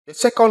The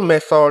second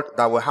method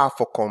that we have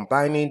for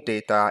combining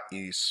data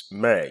is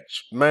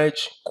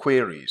merge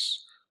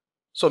queries.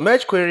 So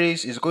merge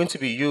queries is going to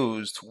be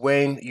used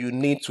when you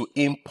need to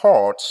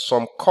import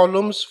some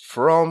columns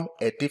from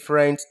a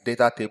different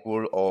data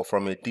table or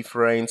from a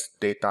different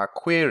data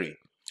query.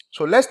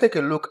 So let's take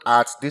a look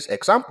at this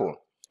example.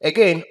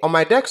 Again, on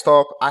my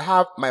desktop, I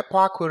have my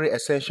Power Query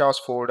Essentials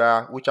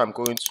folder, which I'm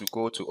going to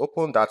go to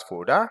open that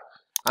folder.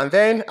 And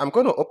then I'm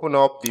going to open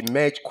up the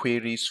Merge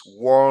Queries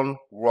 1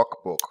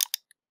 workbook.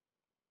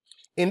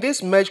 In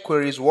this Merge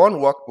Queries 1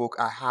 workbook,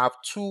 I have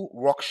two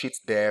worksheets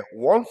there,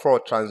 one for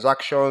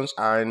transactions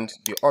and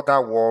the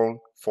other one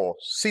for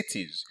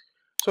cities.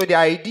 So the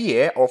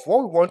idea of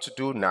what we want to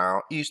do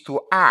now is to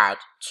add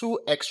two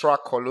extra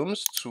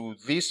columns to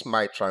this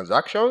My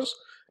Transactions.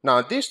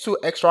 Now these two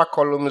extra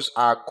columns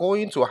are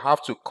going to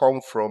have to come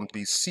from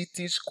the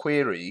cities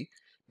query,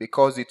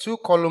 because the two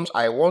columns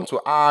I want to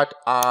add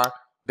are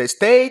the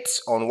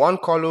states on one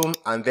column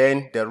and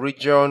then the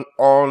region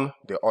on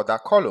the other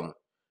column.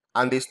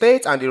 And the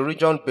state and the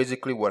region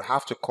basically will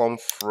have to come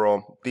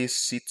from this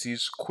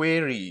cities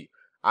query.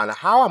 And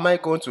how am I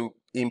going to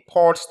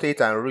import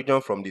state and region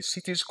from the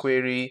cities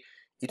query?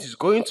 It is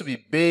going to be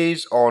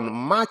based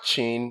on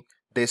matching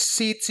the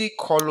city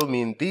column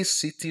in this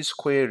cities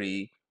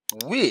query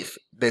with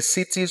the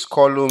cities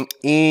column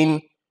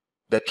in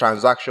the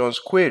transactions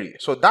query.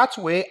 So that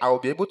way I'll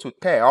be able to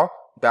tell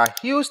that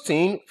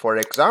Houston, for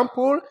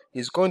example,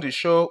 is going to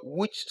show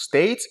which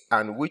state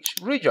and which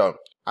region.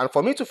 And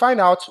for me to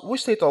find out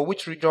which state or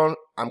which region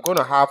I'm going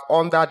to have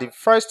under the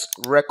first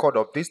record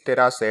of this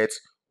data set,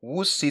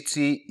 whose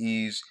city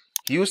is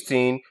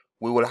Houston,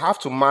 we will have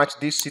to match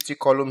this city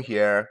column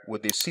here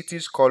with the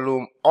cities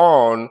column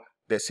on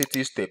the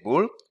cities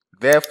table.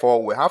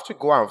 Therefore, we have to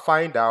go and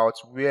find out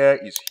where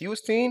is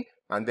Houston,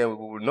 and then we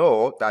will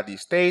know that the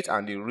state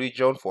and the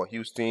region for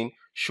Houston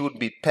should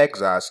be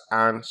Texas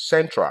and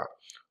Central.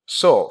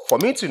 So for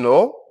me to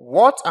know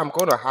what I'm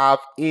going to have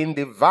in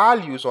the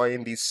values or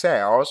in the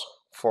cells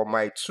for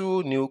my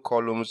two new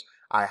columns,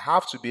 I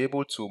have to be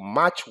able to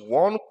match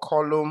one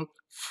column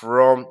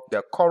from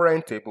the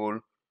current table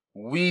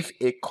with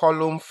a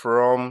column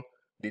from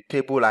the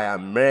table I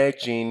am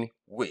merging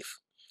with.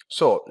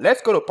 So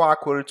let's go to Power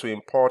Query to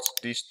import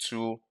these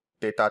two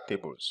data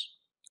tables.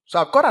 So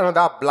I've got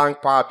another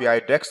blank Power BI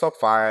desktop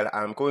file.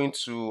 I'm going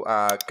to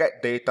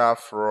get data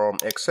from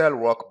Excel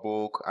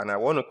workbook, and I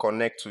want to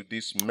connect to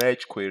this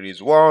Merge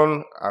Queries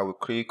 1. I will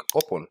click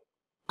open.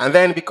 And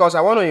then because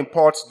I want to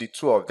import the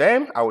two of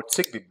them, I will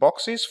tick the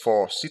boxes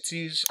for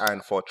cities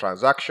and for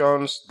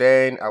transactions.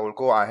 Then I will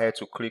go ahead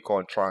to click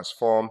on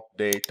transform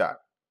data.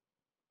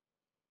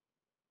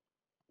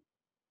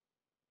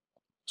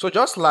 So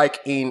just like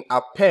in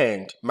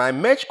Append, my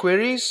merge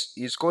queries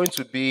is going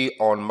to be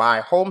on my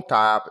home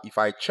tab. If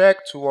I check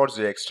towards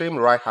the extreme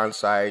right hand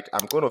side,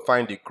 I'm going to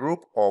find the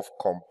group of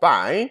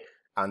combine,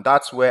 and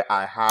that's where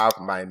I have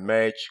my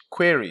merge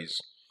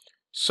queries.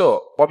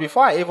 So, but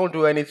before I even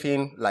do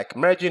anything like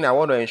merging, I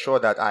want to ensure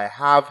that I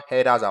have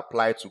headers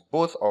applied to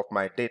both of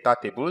my data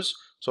tables.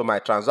 So my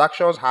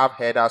transactions have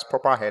headers,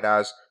 proper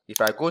headers.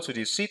 If I go to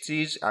the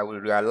cities, I will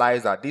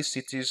realize that this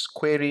cities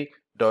query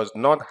does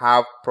not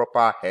have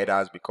proper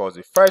headers because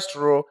the first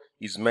row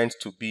is meant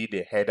to be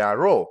the header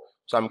row.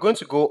 So I'm going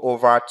to go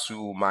over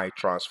to my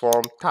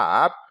transform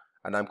tab,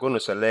 and I'm going to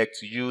select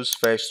use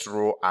first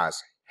row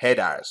as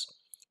headers.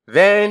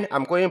 Then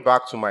I'm going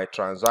back to my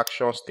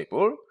transactions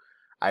table.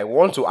 I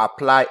want to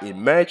apply a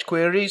merge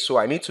query, so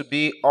I need to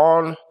be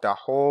on the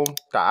home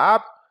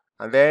tab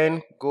and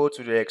then go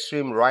to the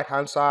extreme right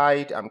hand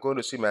side. I'm going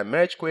to see my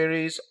merge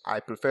queries. I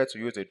prefer to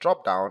use a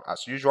drop down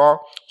as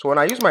usual. So when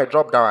I use my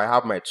drop down, I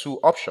have my two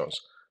options,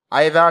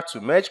 either to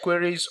merge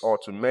queries or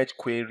to merge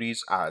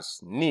queries as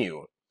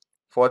new.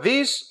 For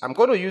this, I'm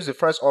going to use the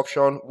first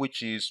option,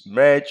 which is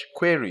merge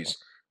queries.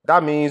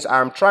 That means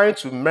I'm trying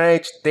to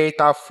merge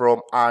data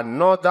from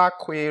another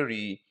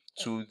query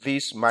to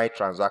this my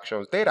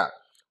transactions data.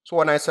 So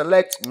when I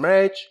select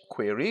merge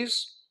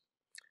queries,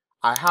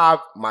 I have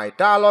my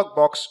dialog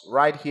box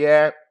right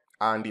here,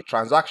 and the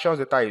transactions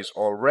data is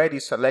already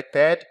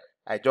selected.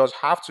 I just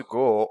have to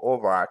go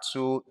over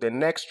to the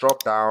next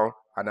drop down,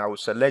 and I will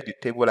select the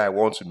table I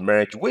want to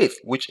merge with,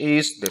 which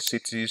is the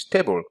cities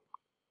table.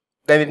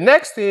 Then the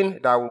next thing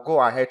that I will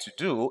go ahead to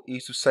do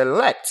is to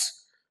select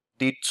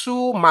the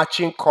two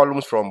matching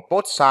columns from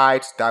both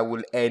sides that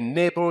will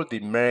enable the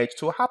merge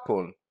to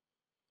happen.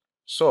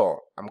 So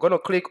I'm going to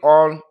click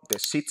on the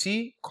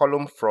city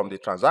column from the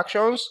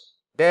transactions.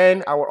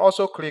 Then I will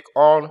also click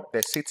on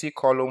the city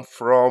column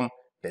from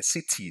the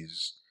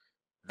cities.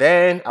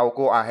 Then I'll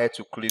go ahead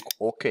to click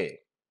OK.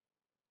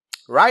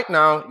 Right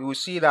now, you will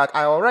see that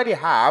I already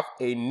have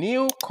a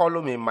new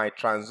column in my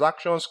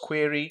transactions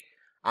query,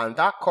 and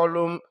that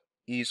column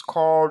is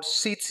called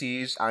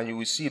cities, and you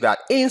will see that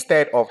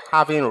instead of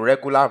having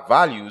regular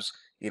values,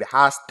 it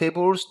has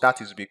tables.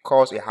 That is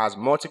because it has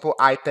multiple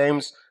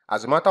items.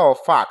 As a matter of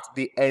fact,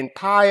 the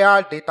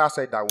entire data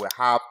set that we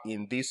have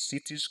in this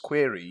cities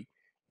query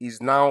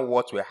is now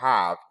what we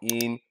have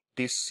in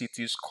this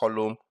cities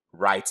column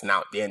right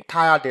now. The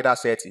entire data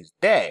set is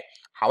there.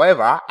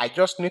 However, I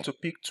just need to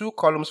pick 2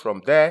 columns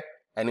from there.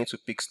 I need to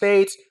pick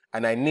states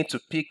and I need to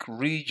pick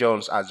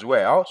regions as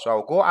well. So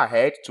I'll go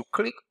ahead to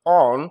click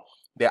on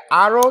the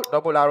arrow,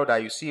 double arrow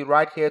that you see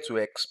right here to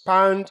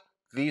expand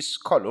this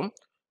column.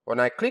 When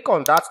I click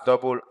on that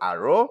double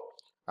arrow,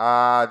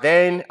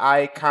 then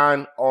I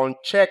can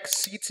uncheck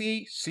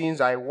city since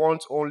I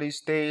want only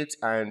state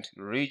and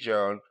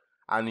region.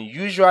 And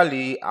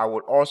usually I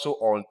would also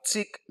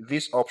untick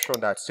this option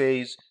that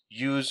says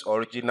use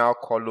original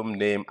column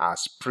name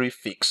as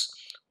prefix.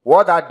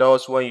 What that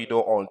does when you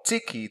don't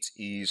untick it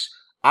is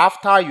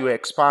after you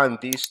expand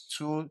these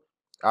 2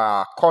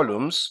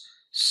 columns,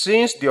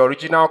 since the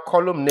original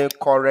column name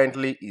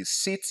currently is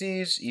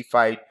cities, if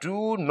I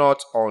do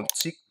not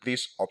untick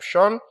this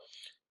option,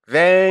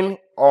 then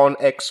on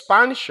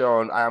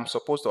expansion, I am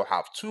supposed to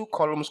have 2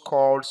 columns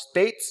called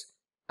state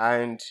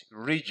and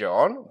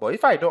region. But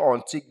if I don't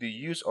untick the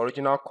use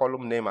original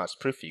column name as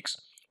prefix,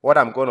 what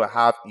I'm going to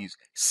have is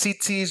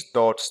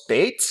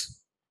cities.state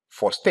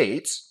for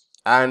states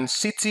and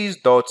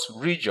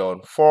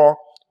cities.region for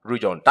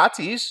region. That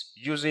is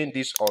using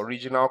this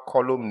original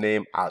column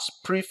name as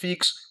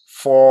prefix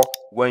for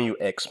when you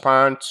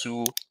expand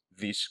to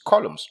these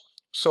columns.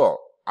 So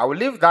I will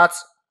leave that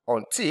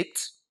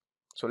unticked.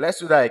 So let's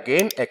do that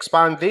again.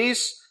 Expand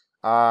this,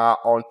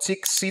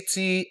 untick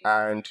city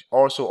and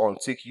also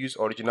untick use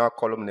original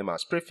column name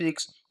as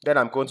prefix. Then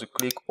I'm going to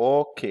click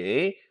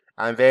OK,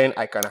 and then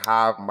I can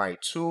have my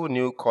 2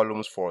 new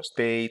columns for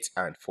state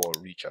and for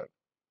region.